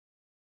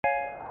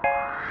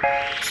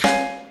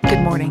Good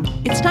morning.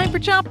 It's time for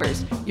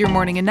Chompers, your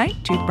morning and night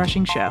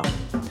toothbrushing show.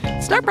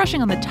 Start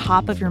brushing on the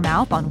top of your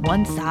mouth on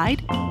one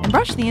side and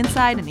brush the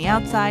inside and the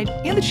outside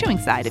and the chewing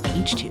side of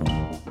each tooth.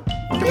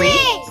 3,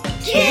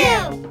 2,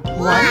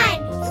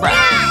 1,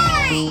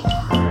 brush!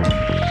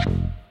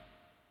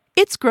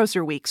 It's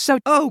grocer week, so...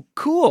 Oh,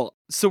 cool.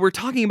 So we're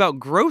talking about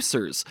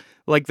grocers,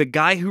 like the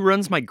guy who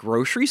runs my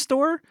grocery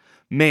store?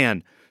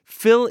 Man,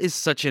 Phil is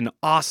such an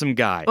awesome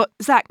guy. Well,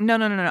 Zach, no.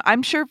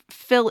 I'm sure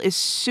Phil is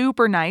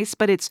super nice,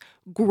 but it's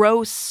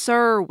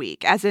grocer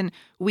week, as in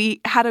we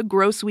had a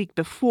gross week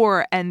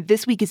before, and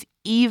this week is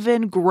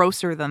even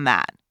grosser than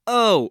that.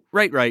 Oh,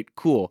 right.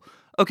 Cool.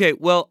 Okay,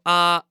 well,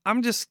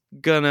 I'm just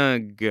gonna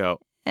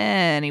go.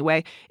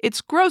 Anyway, it's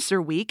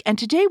grocer week, and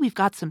today we've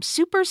got some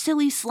super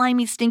silly,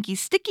 slimy, stinky,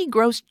 sticky,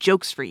 gross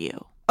jokes for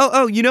you.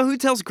 Oh, you know who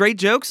tells great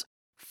jokes?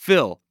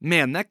 Phil.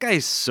 Man, that guy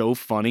is so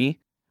funny.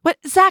 What?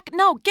 Zach,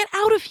 no, get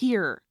out of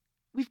here.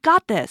 We've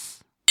got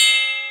this.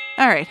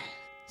 All right,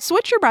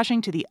 switch your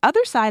brushing to the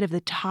other side of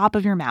the top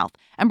of your mouth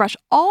and brush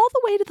all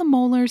the way to the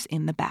molars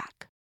in the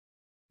back.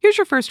 Here's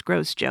your first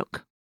gross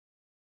joke.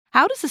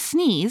 How does a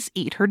sneeze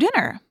eat her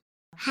dinner?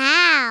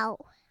 How?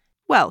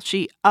 Well,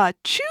 she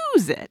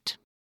chews it.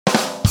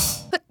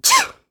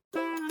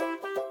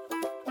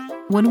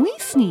 When we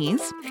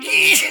sneeze,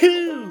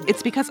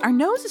 it's because our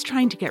nose is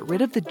trying to get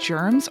rid of the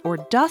germs or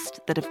dust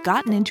that have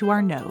gotten into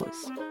our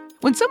nose.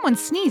 When someone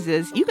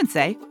sneezes, you can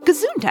say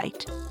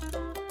Gesundheit.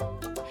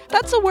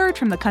 That's a word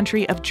from the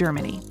country of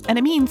Germany, and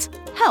it means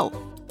health.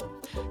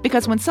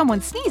 Because when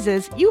someone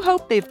sneezes, you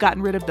hope they've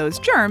gotten rid of those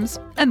germs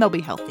and they'll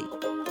be healthy.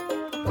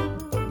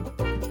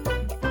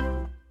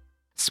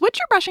 Switch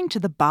your brushing to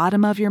the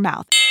bottom of your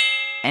mouth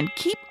and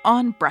keep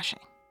on brushing.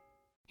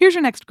 Here's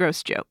your next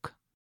gross joke.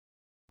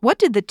 What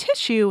did the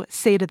tissue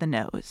say to the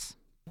nose?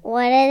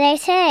 What did they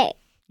say?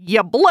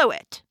 You blew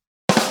it.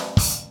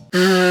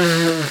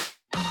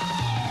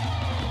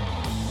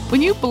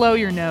 When you blow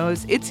your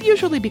nose, it's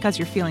usually because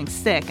you're feeling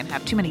sick and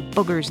have too many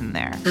boogers in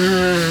there.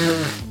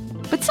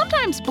 But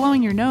sometimes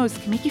blowing your nose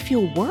can make you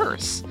feel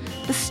worse.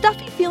 The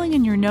stuffy feeling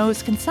in your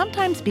nose can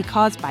sometimes be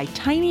caused by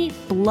tiny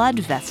blood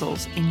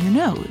vessels in your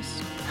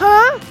nose.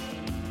 Huh?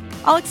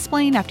 I'll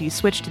explain after you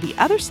switch to the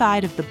other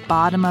side of the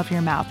bottom of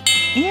your mouth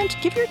and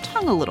give your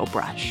tongue a little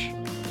brush.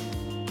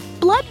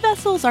 Blood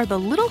vessels are the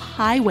little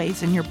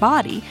highways in your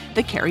body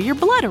that carry your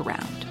blood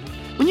around.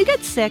 When you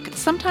get sick,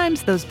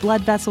 sometimes those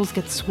blood vessels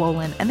get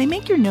swollen and they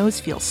make your nose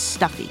feel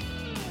stuffy.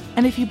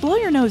 And if you blow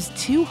your nose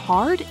too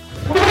hard,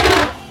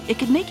 it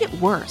could make it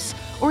worse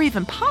or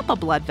even pop a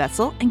blood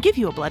vessel and give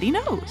you a bloody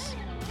nose.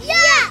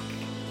 Yuck!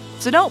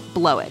 So don't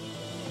blow it.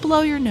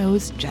 Blow your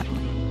nose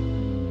gently.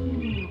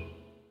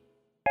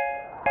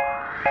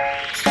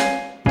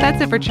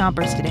 That's it for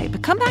Chompers today,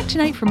 but come back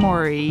tonight for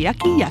more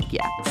yucky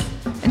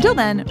yucks. Until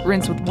then,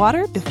 rinse with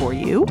water before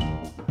you...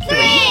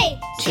 3,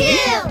 2,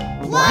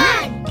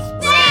 1,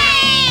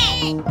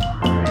 spray!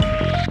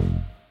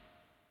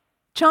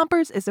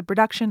 Chompers is a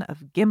production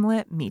of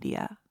Gimlet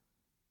Media.